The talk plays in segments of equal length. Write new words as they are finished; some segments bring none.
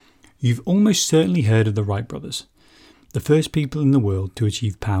You've almost certainly heard of the Wright Brothers, the first people in the world to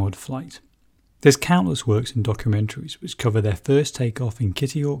achieve powered flight. There's countless works and documentaries which cover their first takeoff in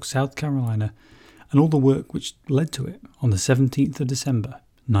Kitty Hawk, South Carolina, and all the work which led to it on the 17th of December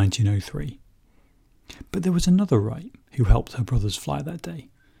 1903. But there was another Wright who helped her brothers fly that day,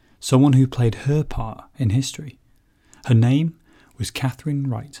 someone who played her part in history. Her name was Katharine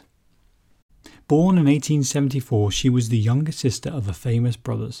Wright. Born in 1874, she was the younger sister of the famous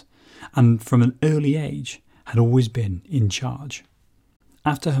brothers, and from an early age had always been in charge.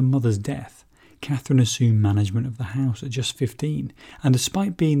 After her mother's death, Katharine assumed management of the house at just 15, and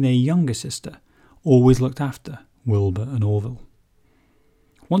despite being their younger sister, always looked after Wilbur and Orville.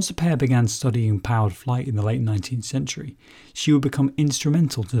 Once the pair began studying powered flight in the late 19th century, she would become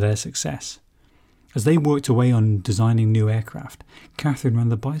instrumental to their success. As they worked away on designing new aircraft, Katharine ran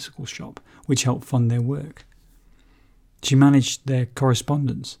the bicycle shop, which helped fund their work. She managed their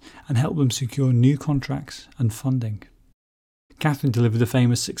correspondence and helped them secure new contracts and funding. Katharine delivered the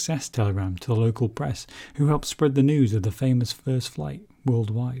famous success telegram to the local press, who helped spread the news of the famous first flight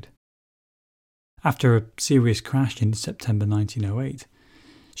worldwide. After a serious crash in September 1908,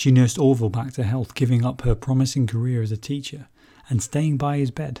 she nursed Orville back to health, giving up her promising career as a teacher and staying by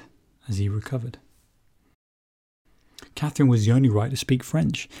his bed as he recovered. Katharine was the only Wright to speak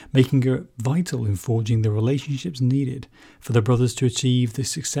French, making her vital in forging the relationships needed for the brothers to achieve the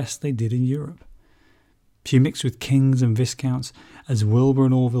success they did in Europe. She mixed with kings and viscounts as Wilbur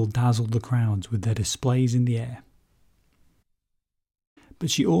and Orville dazzled the crowds with their displays in the air.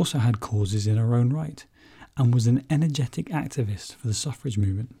 But she also had causes in her own right, and was an energetic activist for the suffrage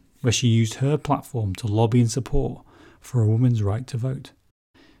movement, where she used her platform to lobby and support for a woman's right to vote.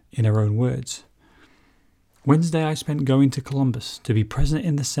 In her own words, "Wednesday I spent going to Columbus to be present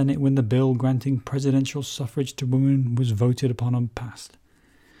in the Senate when the bill granting presidential suffrage to women was voted upon and passed.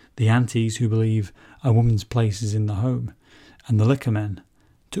 The aunties who believe a woman's place is in the home, and the liquor men,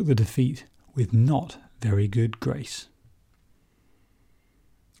 took the defeat with not very good grace."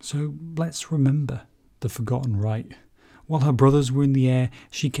 So let's remember the forgotten Wright. While her brothers were in the air,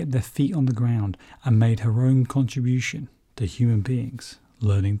 she kept their feet on the ground and made her own contribution to human beings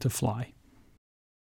learning to fly.